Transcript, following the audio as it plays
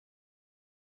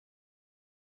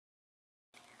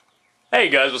Hey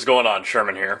guys, what's going on?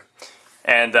 Sherman here.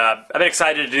 And I've been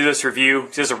excited to do this review.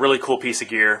 This is a really cool piece of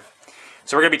gear.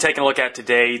 So we're going to be taking a look at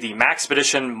today the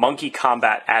Maxpedition Monkey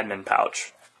Combat Admin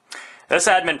Pouch. This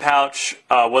admin pouch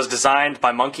was designed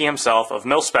by Monkey himself of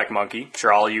Mil-Spec Monkey. I'm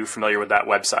sure all of you are familiar with that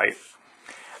website.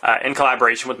 In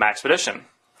collaboration with Maxpedition.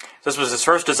 This was his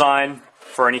first design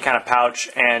for any kind of pouch,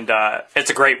 and it's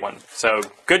a great one. So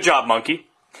good job, Monkey.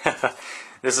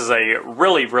 This is a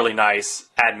really, really nice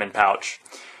admin pouch.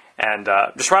 And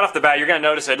just right off the bat, you're going to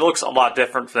notice it looks a lot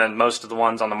different than most of the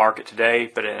ones on the market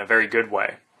today, but in a very good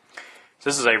way. So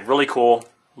this is a really cool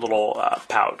little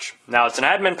pouch. Now, it's an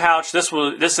admin pouch.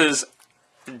 This is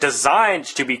designed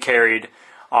to be carried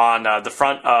on the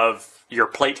front of your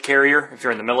plate carrier. If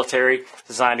you're in the military, it's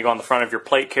designed to go on the front of your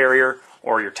plate carrier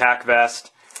or your tack vest,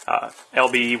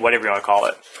 LB, whatever you want to call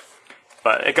it.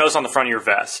 But it goes on the front of your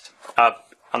vest,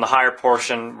 up on the higher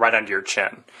portion, right under your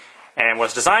chin. And what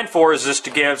it's designed for is just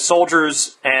to give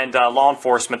soldiers and law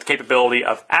enforcement the capability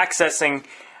of accessing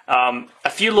a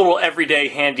few little everyday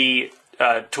handy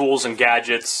tools and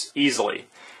gadgets easily.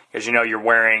 Because you know you're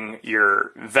wearing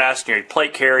your vest, your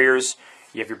plate carriers,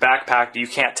 you have your backpack that you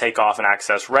can't take off and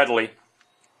access readily.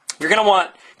 You're going to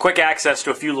want quick access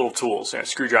to a few little tools,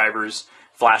 screwdrivers,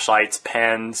 flashlights,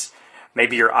 pens,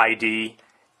 maybe your ID,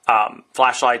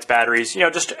 flashlights, batteries,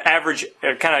 just average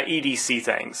kind of EDC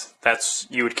things.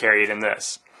 You would carry it in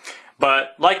this.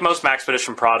 But like most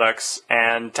Maxpedition products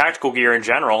and tactical gear in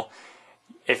general,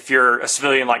 if you're a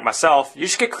civilian like myself, you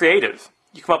just get creative.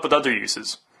 You come up with other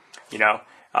uses.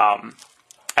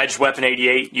 Edged Weapon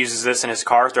 88 uses this in his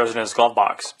car, throws it in his glove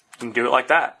box. You can do it like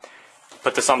that.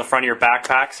 Put this on the front of your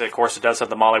backpacks. Of course, it does have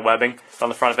the MOLLE webbing. It's on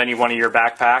the front of any one of your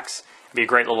backpacks. It'd be a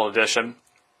great little addition.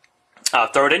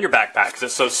 Throw it in your backpack because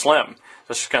it's so slim.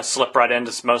 It's just going to slip right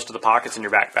into most of the pockets in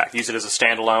your backpack. Use it as a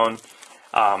standalone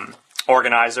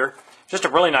organizer. Just a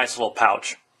really nice little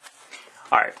pouch.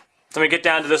 Alright, so let me get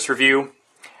down to this review.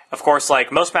 Of course,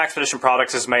 like most Maxpedition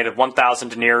products, it's made of 1000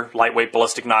 denier lightweight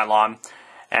ballistic nylon.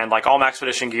 And like all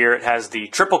Maxpedition gear, it has the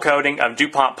triple coating of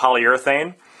DuPont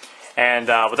polyurethane. And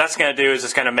what that's going to do is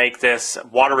it's going to make this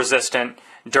water resistant,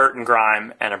 dirt and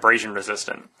grime, and abrasion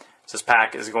resistant. So this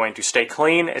pack is going to stay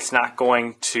clean. It's not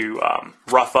going to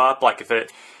rough up. Like if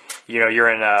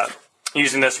you're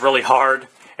using this really hard,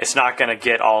 it's not going to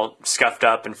get all scuffed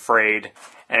up and frayed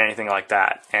and anything like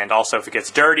that. And also if it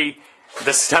gets dirty,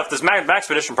 this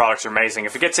Maxpedition products are amazing.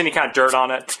 If it gets any kind of dirt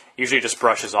on it, usually it just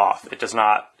brushes off. It does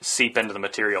not seep into the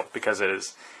material because it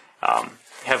is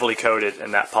heavily coated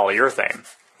in that polyurethane.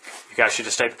 You guys should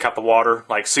just take a cup of water,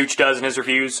 like Such does in his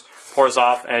reviews, pours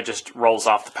off, and it just rolls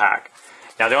off the pack.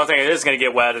 Now, the only thing that is going to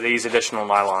get wet are these additional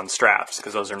nylon straps,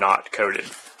 because those are not coated.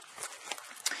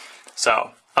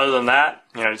 So, other than that,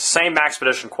 same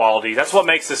Maxpedition quality. That's what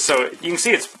makes this so. You can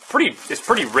see it's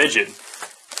pretty rigid,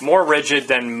 more rigid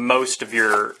than most of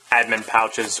your admin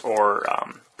pouches or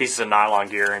pieces of nylon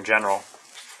gear in general.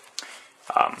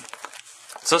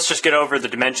 So let's just get over the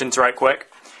dimensions right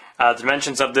quick. The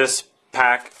dimensions of this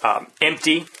pack,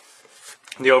 empty,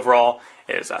 the overall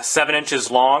is 7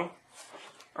 inches long,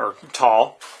 or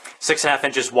tall, 6.5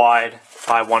 inches wide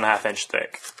by 1.5 inch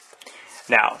thick.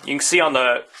 Now, you can see on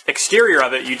the exterior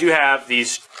of it, you do have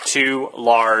these two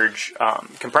large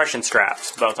compression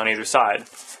straps, both on either side.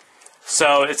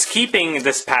 So it's keeping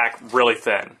this pack really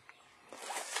thin.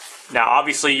 Now,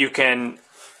 obviously, you can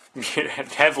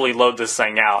heavily load this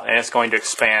thing out, and it's going to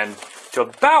expand to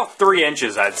about 3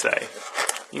 inches, I'd say.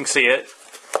 You can see it.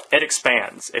 It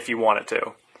expands if you want it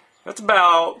to. That's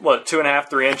about, 2.5,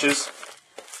 3 inches?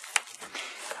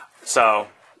 So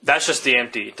that's just the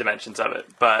empty dimensions of it.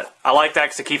 But I like that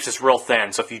because it keeps this real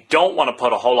thin. So if you don't want to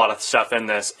put a whole lot of stuff in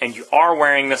this, and you are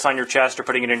wearing this on your chest or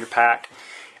putting it in your pack,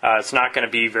 it's not going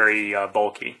to be very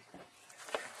bulky.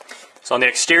 So on the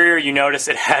exterior, you notice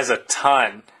it has a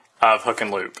ton of hook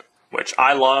and loop, which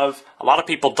I love. A lot of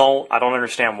people don't. I don't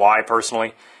understand why,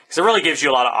 personally. Because it really gives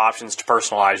you a lot of options to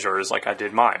personalize yours like I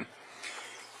did mine.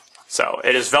 So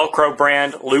it is Velcro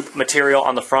brand loop material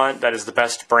on the front. That is the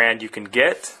best brand you can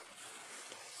get.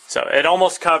 So it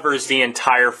almost covers the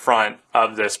entire front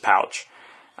of this pouch,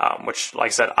 which, like I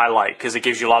said, I like because it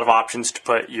gives you a lot of options to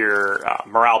put your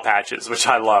morale patches, which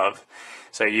I love.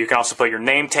 So you can also put your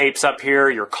name tapes up here,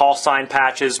 your call sign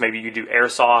patches. Maybe you do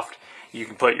airsoft. You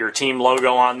can put your team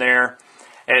logo on there.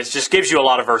 And it just gives you a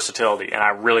lot of versatility, and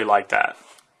I really like that.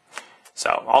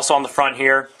 So also on the front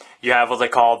here, you have what they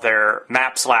call their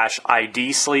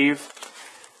map/ID sleeve.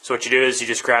 So what you do is you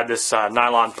just grab this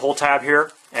nylon pull tab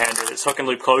here, and it's hook and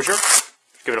loop closure.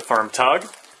 Give it a firm tug.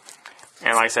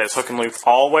 And like I said, it's hook and loop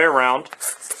all the way around.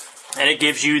 And it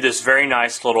gives you this very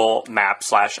nice little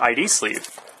map/ID sleeve.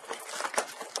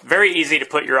 Very easy to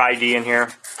put your ID in here,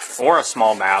 or a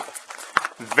small map.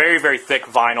 Very, very thick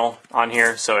vinyl on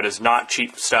here, so it is not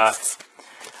cheap stuff.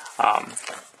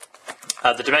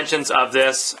 The dimensions of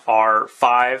this are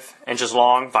 5 inches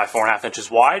long by 4.5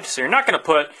 inches wide, so you're not going to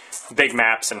put big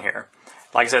maps in here.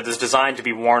 Like I said, this is designed to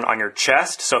be worn on your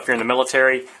chest, so if you're in the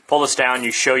military, pull this down,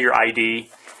 you show your ID.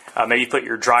 Maybe put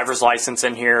your driver's license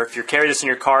in here. If you carry this in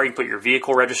your car, you can put your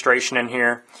vehicle registration in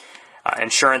here,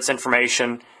 insurance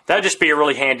information. That would just be a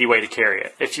really handy way to carry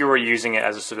it if you were using it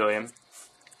as a civilian.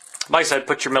 Like I said,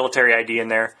 put your military ID in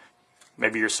there,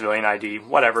 maybe your civilian ID,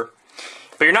 whatever.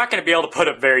 But you're not going to be able to put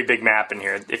a very big map in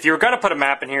here. If you were going to put a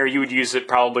map in here, you would use it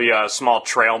probably a small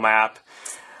trail map.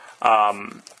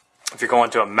 If you're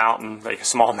going to a mountain, like a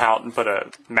small mountain, put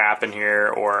a map in here,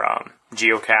 or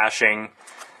geocaching.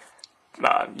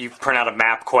 You print out a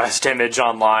MapQuest image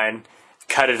online,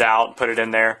 cut it out, and put it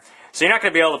in there. So you're not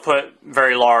going to be able to put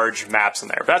very large maps in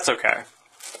there, but that's okay.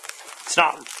 It's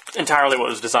not entirely what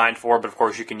it was designed for, but of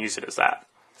course you can use it as that.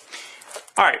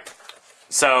 Alright,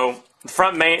 so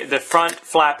the front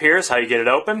flap here is how you get it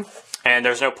open, and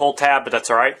there's no pull tab, but that's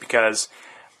alright because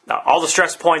all the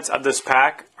stress points of this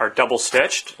pack are double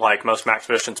stitched, like most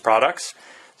Maxpedition's products.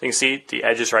 So you can see the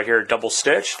edges right here are double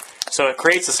stitched, so it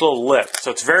creates this little lip.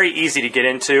 So it's very easy to get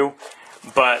into,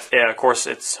 but of course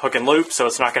it's hook and loop, so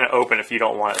it's not going to open if you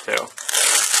don't want it to.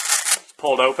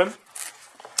 Pull it open.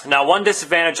 Now, one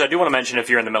disadvantage I do want to mention if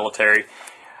you're in the military,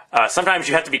 sometimes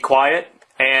you have to be quiet,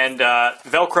 and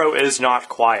Velcro is not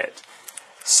quiet.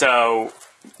 So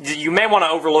you may want to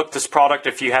overlook this product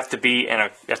if you have to be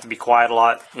quiet a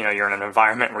lot. You know, you're in an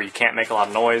environment where you can't make a lot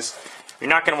of noise. You're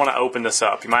not going to want to open this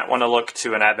up. You might want to look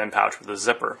to an admin pouch with a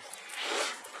zipper.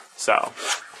 So,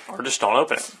 or just don't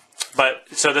open it. But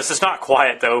so this is not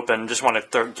quiet to open. Just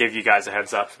want to give you guys a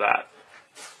heads up for that.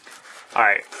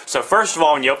 Alright, so first of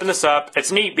all, when you open this up,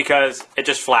 it's neat because it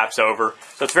just flaps over.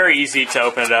 So it's very easy to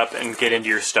open it up and get into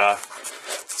your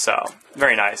stuff. So,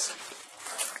 very nice.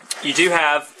 You do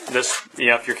have this, you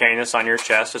know, if you're carrying this on your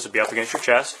chest, this would be up against your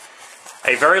chest.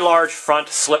 A very large front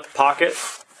slip pocket.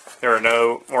 There are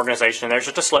no organization in there, it's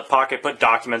just a slip pocket. Put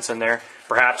documents in there.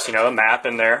 Perhaps, you know, a map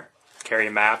in there. Carry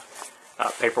a map,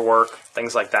 paperwork,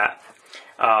 things like that.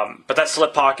 But that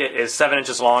slip pocket is 7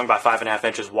 inches long by 5.5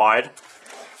 inches wide.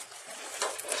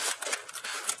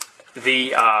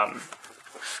 The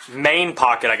main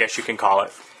pocket, I guess you can call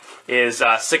it, is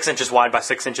 6 inches wide by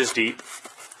 6 inches deep.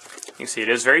 You can see it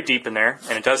is very deep in there,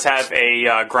 and it does have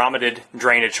a grommeted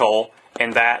drainage hole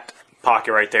in that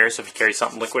pocket right there, so if you carry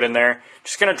something liquid in there,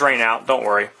 just going to drain out, don't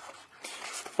worry.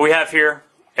 What we have here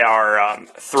are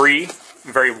 3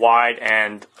 very wide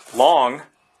and long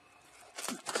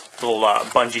little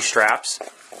bungee straps.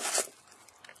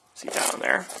 See down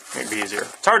there, maybe easier.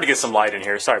 It's hard to get some light in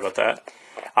here, sorry about that.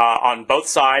 On both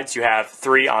sides, you have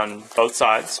 3 on both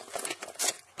sides.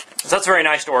 So that's very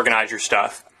nice to organize your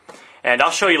stuff. And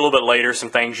I'll show you a little bit later some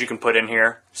things you can put in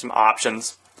here, some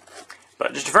options.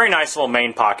 But just a very nice little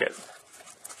main pocket.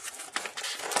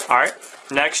 Alright,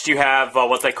 next you have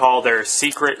what they call their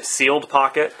secret sealed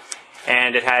pocket.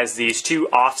 And it has these 2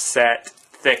 offset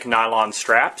thick nylon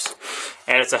straps.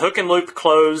 And it's a hook and loop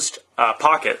closed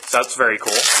pocket, so that's very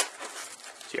cool.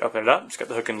 So you open it up, it's got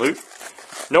the hook and loop.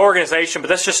 No organization, but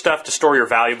that's just stuff to store your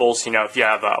valuables. You know, if you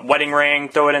have a wedding ring,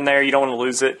 throw it in there. You don't want to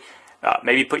lose it.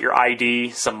 Maybe put your ID,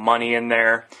 some money in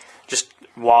there. Just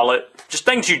wallet. Just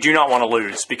things you do not want to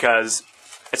lose because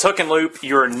it's hook and loop.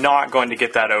 You're not going to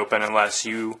get that open unless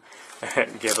you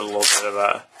give it a little bit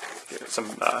of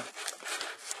some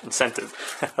incentive,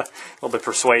 a little bit of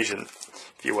persuasion,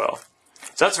 if you will.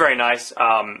 So that's very nice.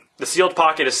 The sealed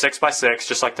pocket is 6 by 6,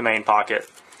 just like the main pocket,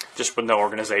 just with no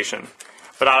organization.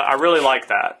 But I really like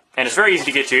that. And it's very easy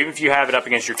to get to. Even if you have it up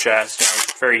against your chest,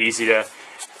 it's very easy to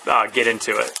get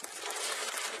into it.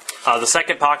 The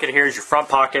second pocket here is your front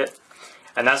pocket.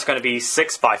 And that's going to be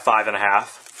 6 by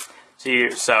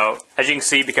 5.5. So as you can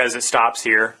see, because it stops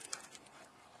here,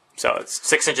 so it's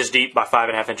 6 inches deep by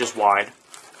 5.5 inches wide.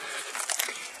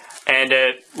 And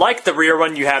like the rear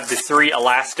one, you have the 3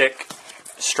 elastic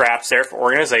straps there for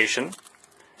organization.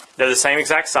 They're the same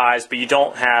exact size, but you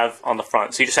don't have on the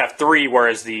front. So you just have 3,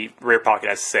 whereas the rear pocket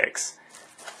has 6.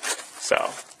 So,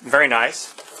 very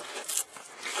nice.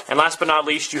 And last but not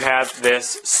least, you have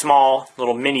this small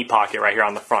little mini pocket right here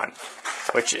on the front,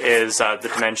 which is the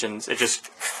dimensions. It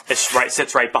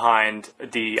sits right behind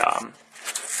the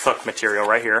hook material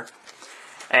right here.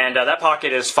 And that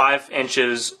pocket is 5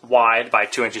 inches wide by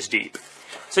 2 inches deep.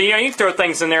 So you can throw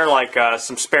things in there like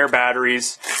some spare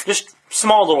batteries, just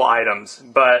small little items,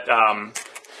 but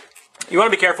you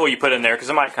want to be careful what you put in there because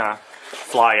it might kind of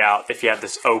fly out if you have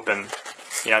this open.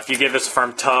 You know, if you give this a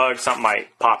firm tug, something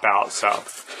might pop out. So,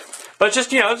 but it's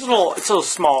just, you know, it's a little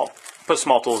small. Put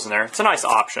small tools in there. It's a nice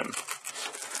option.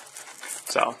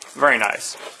 So, very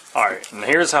nice. All right, and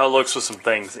here's how it looks with some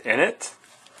things in it.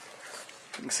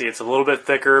 You can see it's a little bit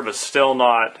thicker, but still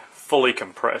not fully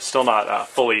compressed, still not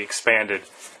fully expanded.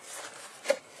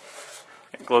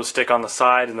 Glow stick on the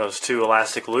side and those two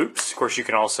elastic loops. Of course, you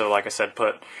can also, like I said,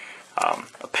 put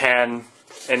a pen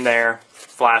in there,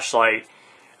 flashlight,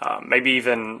 maybe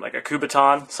even like a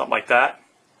Kubotan, something like that.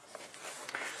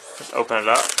 Just open it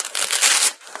up.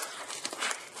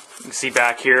 You can see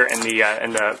back here in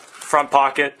the front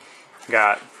pocket,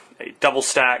 got a double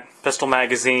stack pistol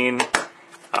magazine,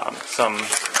 some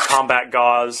combat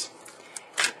gauze,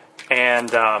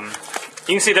 and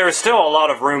you can see there was still a lot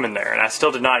of room in there, and I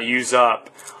still did not use up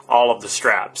all of the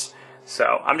straps.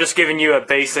 So I'm just giving you a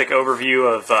basic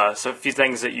overview of a few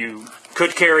things that you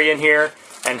could carry in here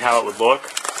and how it would look.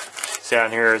 So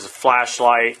down here is a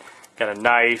flashlight, got a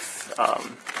knife,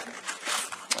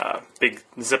 big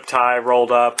zip tie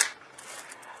rolled up.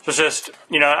 So just,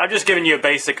 you know, I'm just giving you a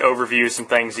basic overview of some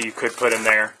things that you could put in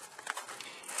there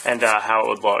and how it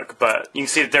would look. But you can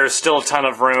see that there's still a ton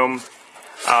of room.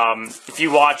 If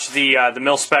you watch the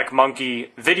Mil-Spec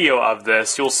Monkey video of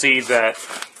this, you'll see that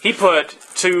he put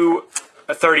two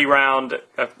 30-round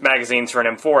magazines for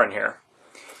an M4 in here.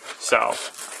 So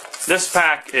this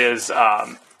pack is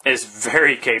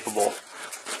very capable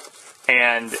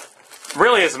and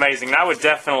really is amazing. And I would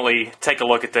definitely take a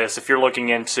look at this if you're looking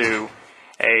into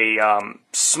a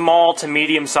small to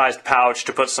medium-sized pouch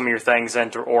to put some of your things in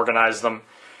to organize them,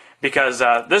 because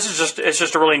this is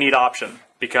just a really neat option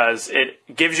because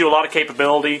it gives you a lot of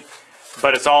capability,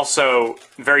 but it's also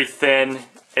very thin.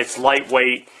 It's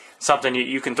lightweight, something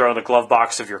you can throw in the glove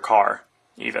box of your car,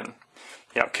 even.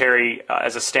 You know, carry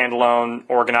as a standalone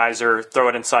organizer, throw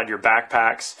it inside your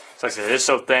backpacks. So like I said, it is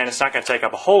so thin, it's not going to take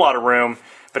up a whole lot of room,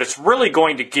 but it's really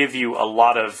going to give you a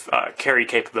lot of carry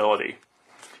capability.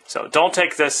 So don't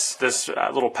take this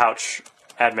little pouch,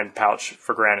 admin pouch,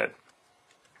 for granted.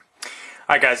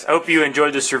 Alright guys, I hope you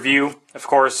enjoyed this review. Of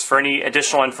course, for any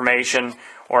additional information,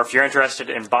 or if you're interested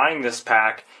in buying this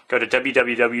pack, go to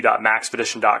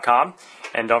www.maxpedition.com,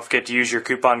 and don't forget to use your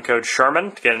coupon code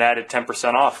Sherman to get an added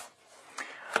 10% off.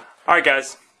 Alright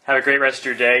guys, have a great rest of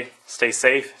your day. Stay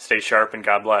safe, stay sharp, and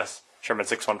God bless. Sherman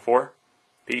 614,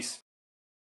 peace.